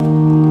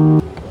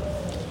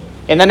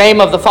In the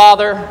name of the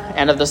Father,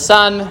 and of the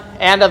Son,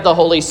 and of the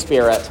Holy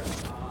Spirit.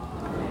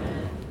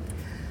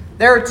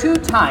 There are two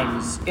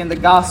times in the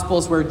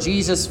Gospels where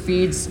Jesus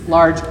feeds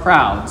large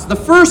crowds. The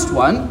first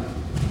one,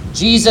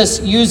 Jesus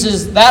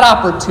uses that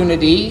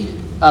opportunity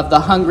of the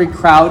hungry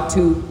crowd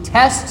to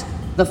test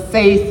the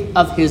faith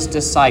of his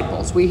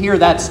disciples. We hear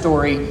that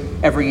story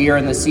every year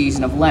in the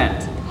season of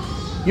Lent.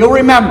 You'll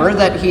remember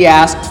that he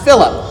asked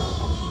Philip,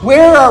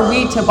 "Where are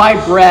we to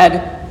buy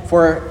bread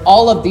for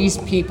all of these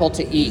people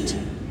to eat?"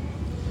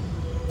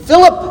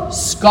 Philip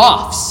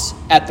scoffs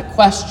at the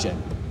question.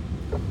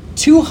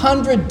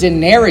 200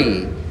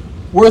 denarii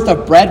worth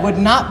of bread would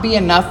not be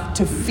enough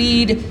to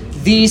feed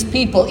these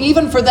people,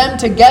 even for them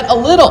to get a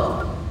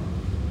little.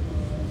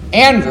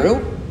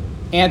 Andrew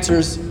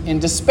answers in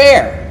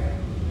despair.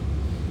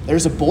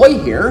 "There's a boy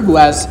here who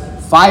has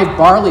 5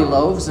 barley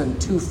loaves and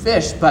 2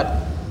 fish,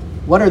 but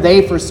what are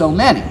they for so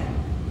many?"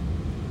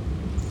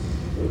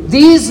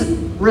 These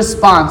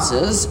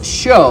responses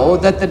show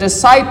that the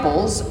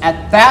disciples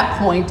at that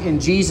point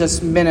in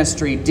Jesus'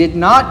 ministry did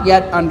not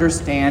yet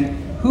understand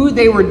who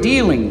they were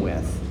dealing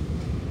with.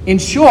 In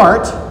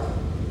short,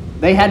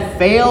 they had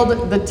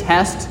failed the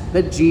test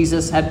that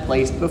Jesus had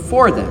placed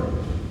before them.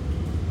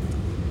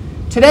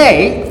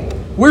 Today,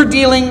 we're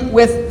dealing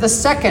with the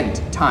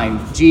second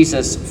time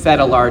Jesus fed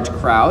a large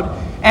crowd,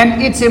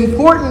 and it's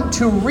important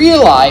to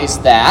realize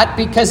that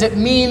because it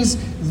means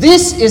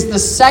this is the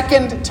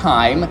second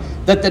time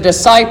that the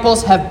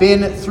disciples have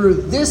been through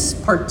this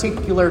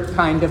particular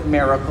kind of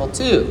miracle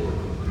too.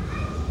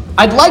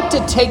 I'd like to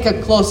take a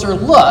closer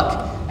look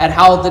at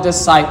how the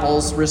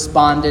disciples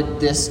responded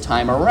this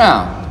time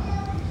around.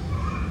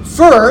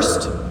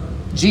 First,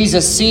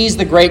 Jesus sees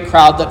the great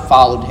crowd that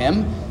followed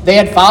him. They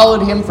had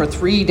followed him for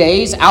 3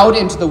 days out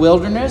into the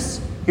wilderness,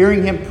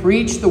 hearing him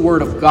preach the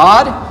word of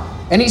God,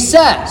 and he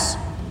says,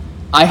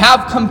 "I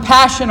have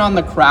compassion on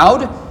the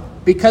crowd,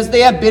 because they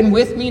have been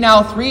with me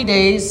now 3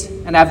 days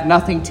and have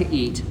nothing to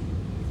eat.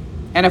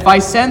 And if I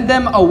send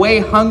them away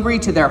hungry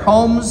to their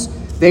homes,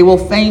 they will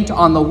faint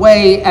on the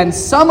way, and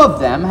some of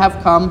them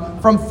have come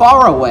from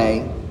far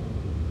away."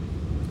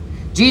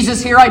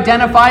 Jesus here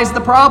identifies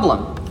the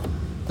problem.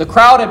 The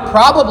crowd had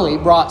probably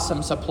brought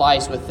some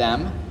supplies with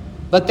them,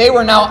 but they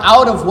were now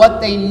out of what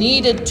they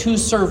needed to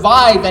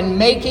survive, and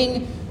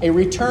making a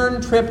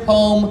return trip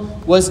home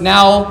was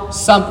now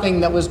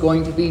something that was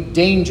going to be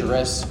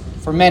dangerous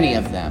for many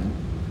of them.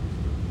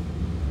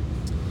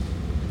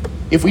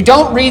 If we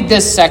don't read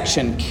this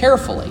section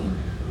carefully,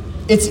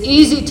 it's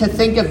easy to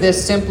think of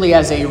this simply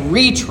as a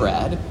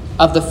retread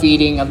of the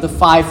feeding of the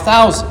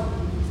 5,000.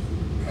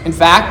 In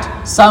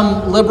fact,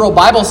 some liberal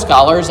Bible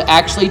scholars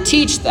actually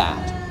teach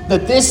that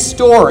this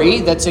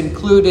story that's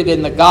included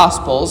in the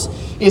Gospels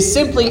is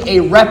simply a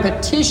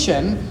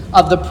repetition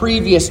of the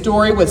previous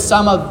story with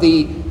some of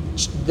the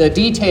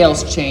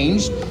details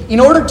changed in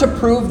order to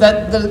prove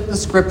that the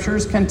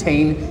scriptures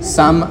contain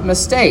some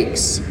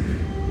mistakes.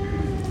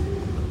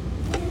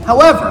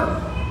 However,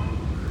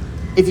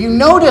 if you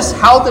notice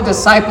how the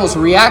disciples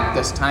react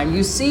this time,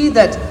 you see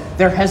that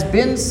there has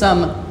been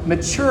some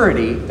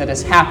maturity that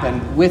has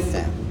happened with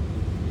them.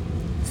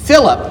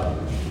 Philip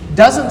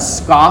doesn't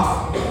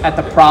scoff at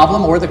the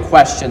problem or the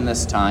question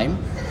this time.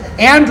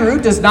 Andrew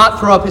does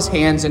not throw up his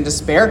hands in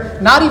despair.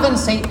 Not even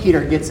St.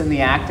 Peter gets in the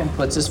act and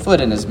puts his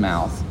foot in his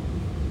mouth.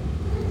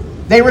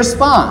 They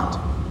respond.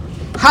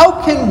 How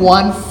can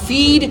one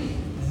feed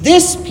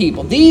these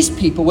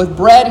people with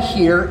bread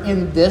here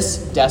in this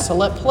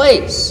desolate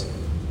place?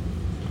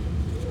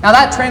 Now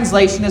that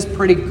translation is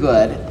pretty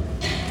good,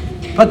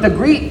 but the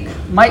Greek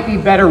might be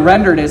better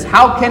rendered as,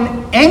 how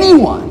can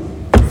anyone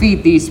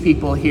feed these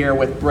people here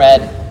with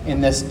bread in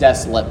this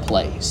desolate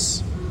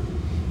place?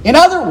 In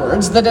other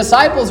words, the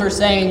disciples are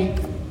saying,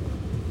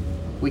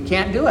 we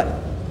can't do it.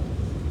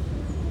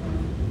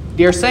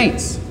 Dear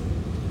saints,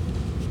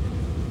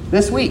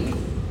 this week,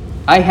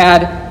 I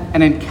had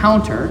an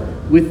encounter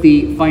with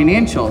the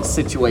financial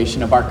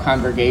situation of our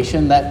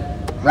congregation that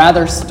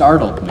rather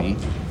startled me.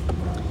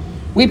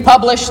 We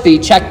publish the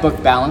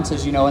checkbook balance,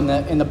 as you know,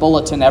 in the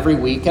bulletin every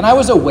week, and I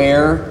was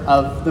aware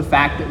of the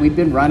fact that we'd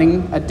been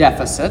running a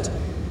deficit.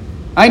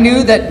 I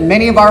knew that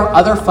many of our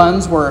other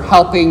funds were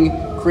helping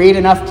create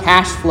enough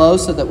cash flow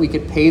so that we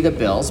could pay the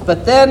bills,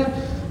 but then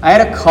I had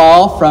a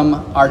call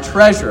from our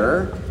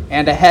treasurer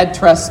and the head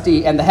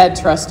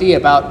trustee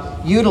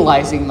about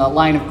utilizing the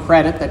line of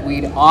credit that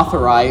we'd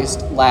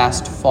authorized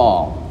last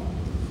fall.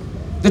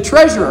 The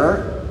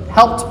treasurer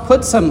helped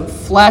put some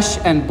flesh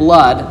and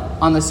blood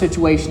on the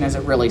situation as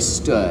it really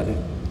stood.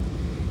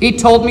 He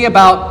told me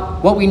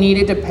about what we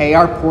needed to pay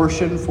our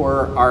portion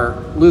for our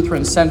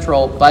Lutheran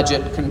Central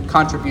budget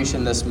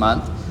contribution this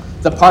month,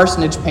 the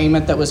parsonage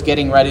payment that was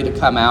getting ready to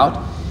come out,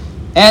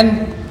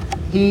 and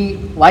he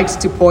likes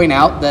to point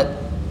out that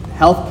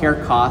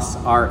healthcare costs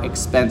are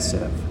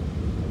expensive.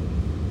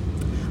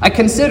 I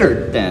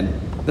considered then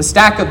the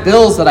stack of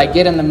bills that I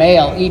get in the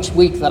mail each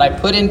week that I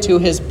put into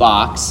his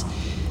box,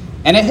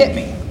 and it hit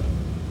me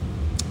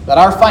that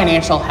our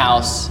financial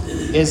house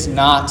is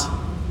not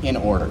in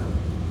order.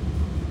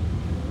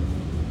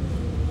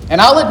 And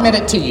I'll admit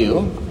it to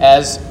you,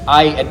 as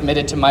I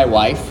admitted to my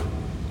wife,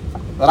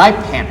 that I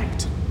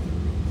panicked.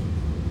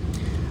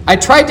 I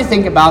tried to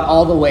think about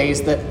all the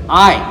ways that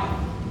I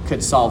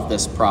could solve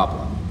this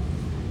problem.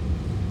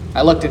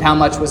 I looked at how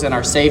much was in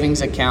our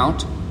savings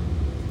account.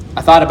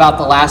 I thought about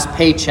the last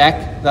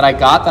paycheck that I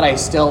got that I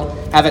still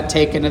haven't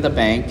taken to the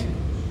bank.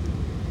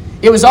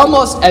 It was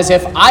almost as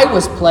if I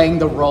was playing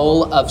the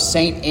role of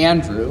St.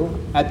 Andrew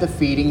at the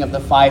feeding of the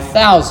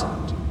 5,000.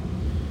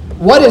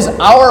 What is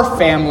our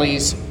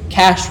family's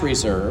cash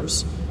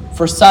reserves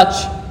for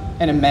such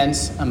an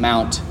immense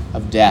amount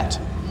of debt?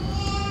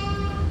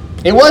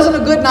 It wasn't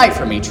a good night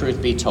for me,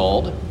 truth be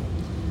told.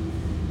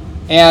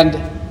 And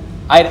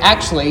I'd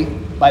actually,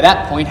 by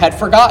that point, had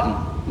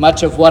forgotten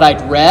much of what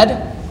I'd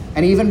read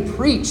and even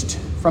preached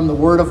from the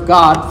Word of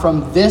God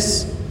from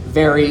this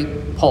very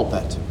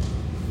pulpit.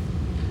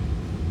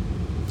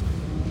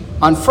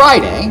 On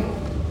Friday,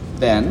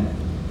 then,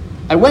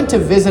 I went to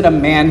visit a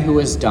man who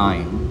was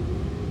dying.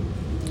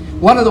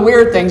 One of the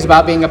weird things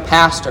about being a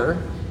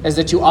pastor is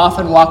that you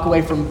often walk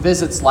away from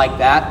visits like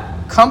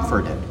that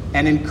comforted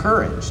and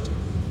encouraged.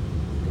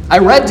 I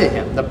read to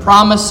him the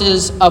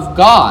promises of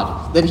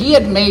God that he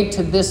had made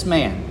to this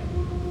man.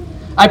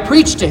 I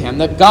preached to him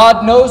that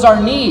God knows our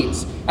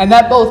needs and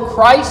that both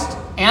Christ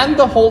and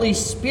the Holy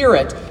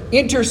Spirit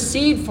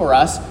intercede for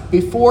us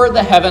before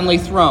the heavenly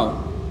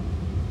throne.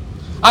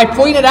 I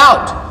pointed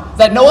out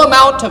that no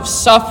amount of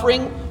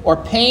suffering or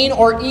pain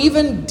or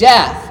even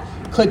death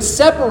could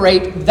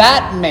separate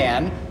that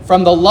man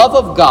from the love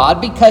of God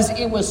because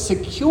it was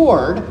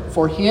secured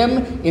for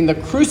him in the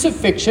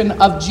crucifixion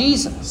of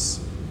Jesus.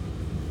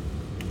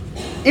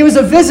 It was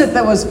a visit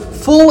that was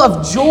full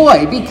of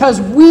joy because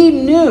we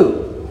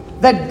knew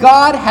that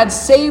God had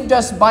saved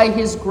us by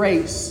his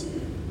grace,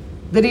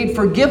 that he'd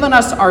forgiven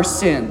us our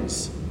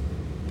sins,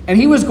 and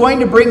he was going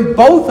to bring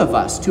both of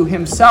us to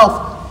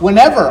himself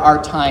whenever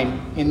our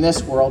time in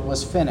this world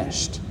was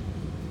finished.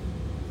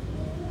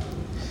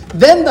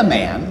 Then the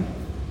man,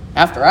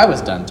 after I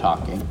was done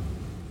talking,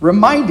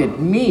 reminded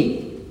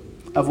me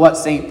of what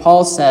St.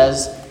 Paul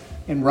says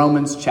in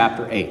Romans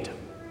chapter 8.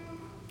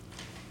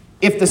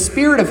 If the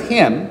spirit of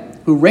him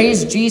who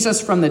raised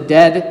Jesus from the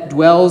dead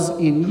dwells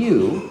in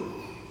you,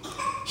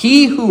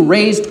 he who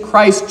raised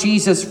Christ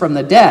Jesus from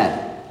the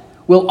dead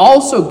will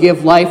also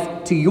give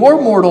life to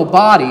your mortal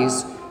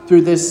bodies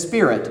through this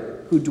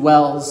Spirit who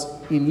dwells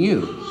in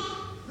you.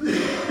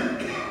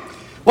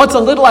 What's a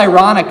little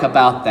ironic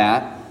about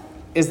that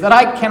is that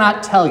I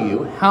cannot tell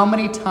you how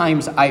many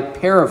times I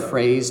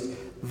paraphrased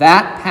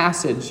that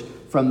passage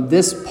from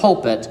this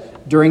pulpit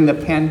during the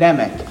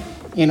pandemic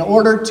in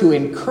order to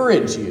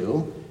encourage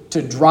you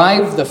to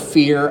drive the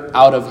fear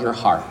out of your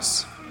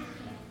hearts.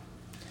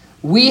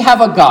 We have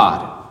a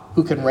God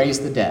who can raise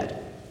the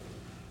dead.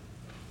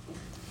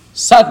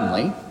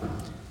 Suddenly,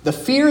 the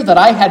fear that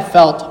I had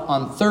felt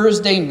on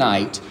Thursday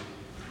night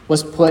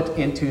was put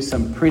into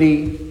some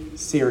pretty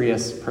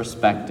serious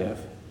perspective.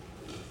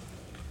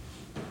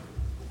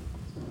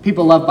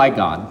 People loved by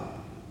God,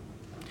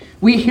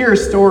 we hear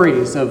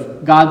stories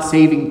of God's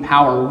saving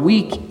power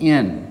week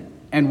in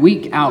and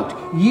week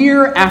out,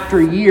 year after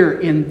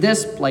year in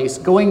this place,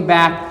 going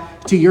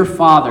back to your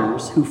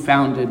fathers who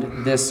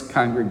founded this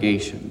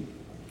congregation.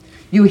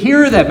 You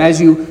hear them as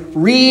you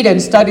read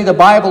and study the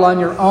Bible on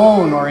your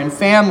own or in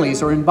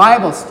families or in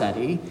Bible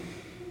study.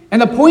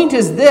 And the point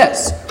is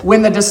this: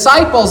 when the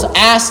disciples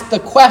asked the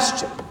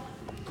question,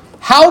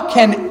 how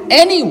can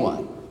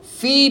anyone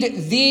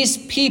feed these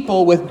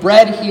people with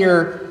bread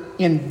here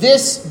in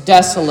this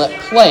desolate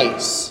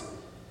place?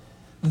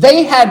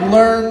 They had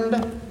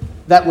learned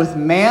that with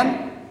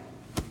man,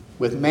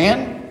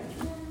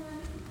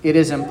 it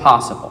is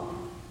impossible.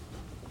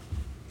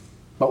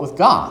 But with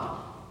God,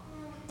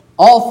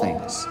 all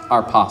things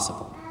are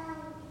possible.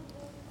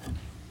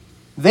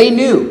 They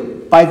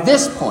knew by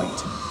this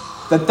point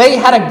that they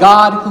had a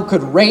God who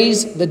could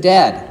raise the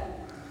dead.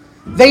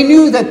 They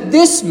knew that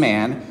this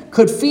man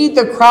could feed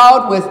the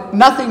crowd with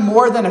nothing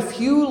more than a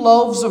few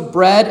loaves of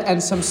bread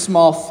and some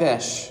small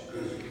fish.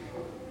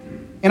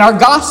 In our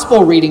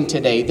gospel reading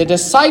today, the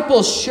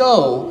disciples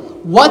show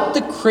what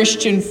the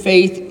Christian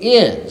faith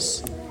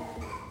is.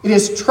 It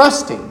is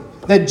trusting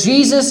that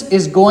Jesus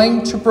is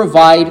going to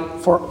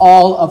provide for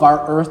all of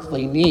our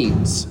earthly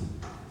needs.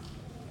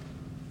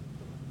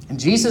 And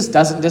Jesus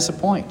doesn't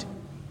disappoint.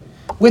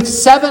 With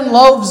 7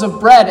 loaves of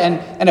bread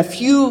and a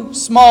few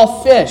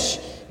small fish,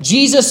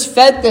 Jesus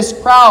fed this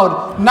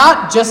crowd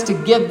not just to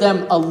give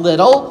them a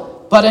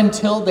little, but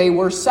until they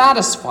were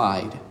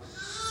satisfied.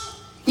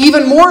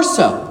 Even more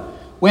so,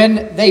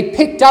 when they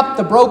picked up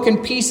the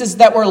broken pieces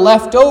that were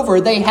left over,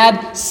 they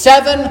had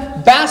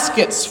 7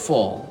 baskets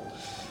full.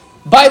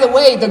 By the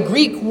way, the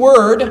Greek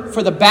word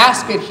for the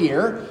basket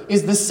here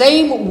is the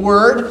same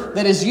word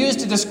that is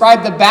used to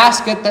describe the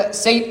basket that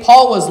St.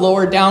 Paul was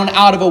lowered down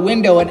out of a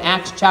window in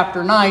Acts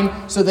chapter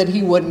 9 so that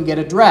he wouldn't get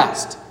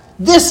addressed.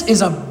 This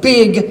is a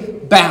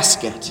big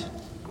basket.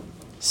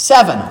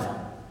 7 of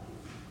them.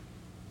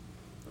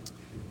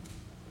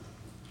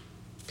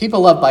 People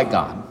loved by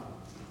God,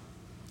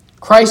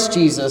 Christ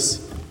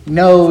Jesus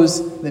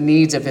knows the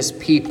needs of his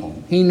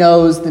people. He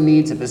knows the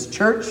needs of his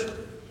church.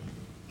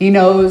 He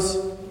knows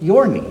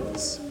your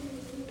needs.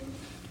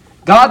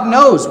 God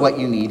knows what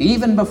you need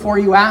even before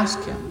you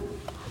ask him.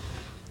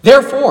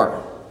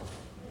 Therefore,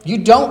 you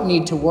don't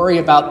need to worry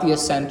about the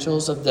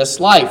essentials of this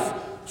life: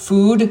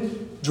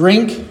 food,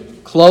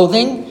 drink,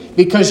 clothing,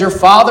 because your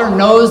Father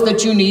knows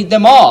that you need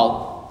them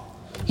all.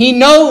 He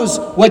knows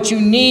what you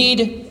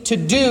need to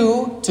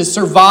do to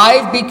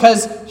survive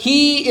because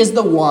he is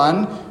the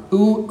one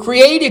who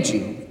created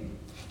you.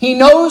 He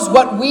knows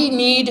what we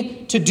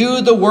need to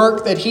do the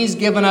work that he's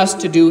given us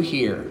to do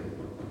here.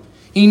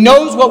 He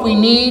knows what we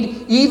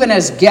need even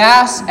as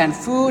gas and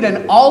food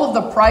and all of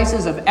the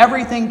prices of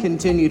everything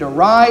continue to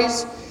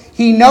rise.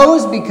 He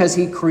knows because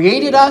he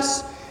created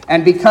us,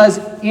 and because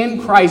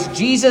in Christ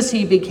Jesus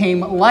he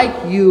became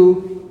like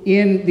you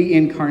in the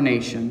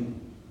incarnation.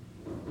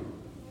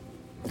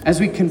 As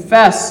we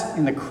confess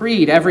in the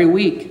Creed every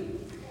week,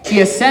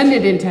 he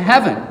ascended into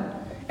heaven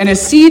and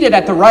is seated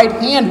at the right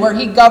hand where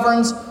he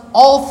governs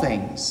all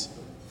things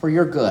for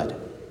your good.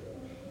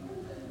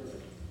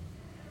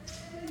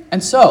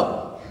 And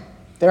so,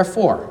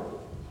 therefore,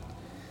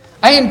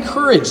 I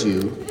encourage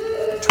you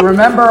to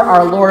remember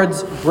our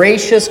Lord's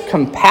gracious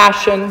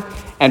compassion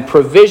and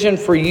provision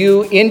for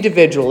you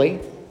individually,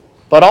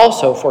 but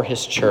also for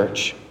his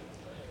church.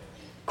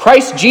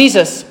 Christ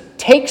Jesus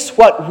takes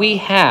what we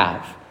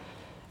have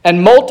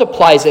and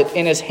multiplies it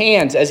in his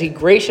hands as he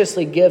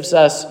graciously gives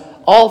us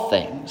all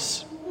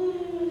things.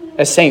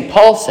 As St.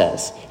 Paul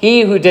says,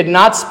 he who did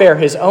not spare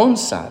his own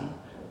son,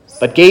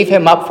 but gave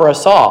him up for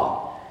us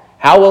all,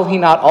 how will he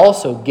not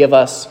also give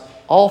us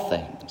all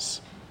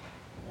things?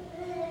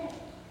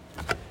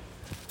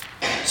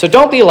 So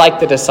don't be like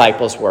the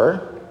disciples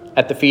were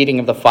at the feeding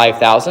of the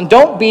 5,000.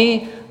 Don't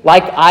be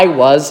like I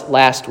was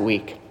last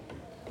week.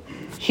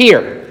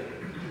 Here,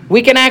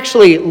 we can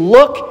actually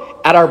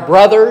look at our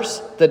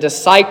brothers, the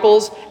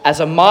disciples, as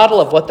a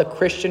model of what the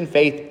Christian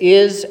faith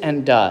is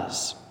and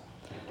does.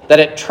 That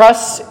it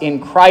trusts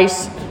in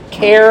Christ's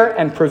care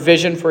and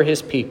provision for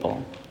his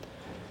people.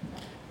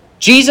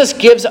 Jesus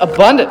gives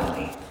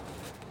abundantly.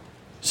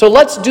 So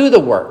let's do the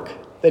work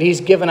that he's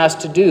given us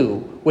to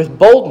do with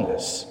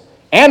boldness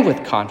and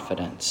with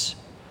confidence.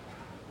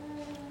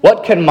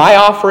 What can my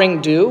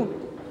offering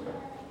do?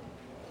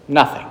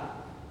 Nothing.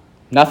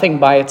 Nothing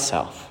by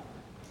itself.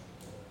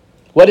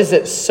 What is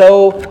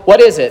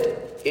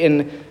it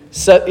in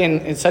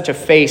such a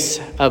face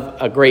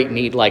of a great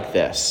need like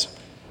this?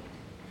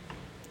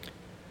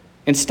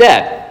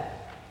 Instead,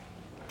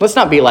 let's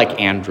not be like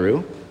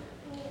Andrew,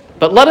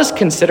 but let us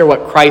consider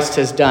what Christ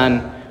has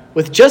done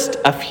with just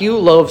a few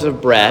loaves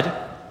of bread,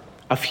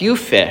 a few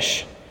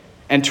fish,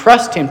 and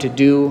trust him to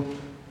do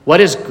what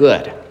is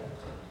good.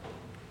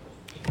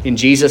 In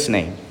Jesus'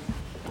 name.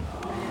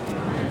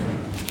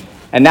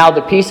 And now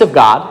the peace of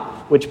God,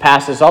 which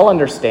passes all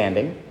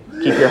understanding,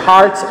 keep your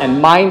hearts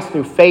and minds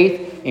through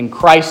faith in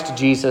Christ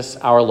Jesus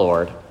our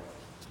Lord.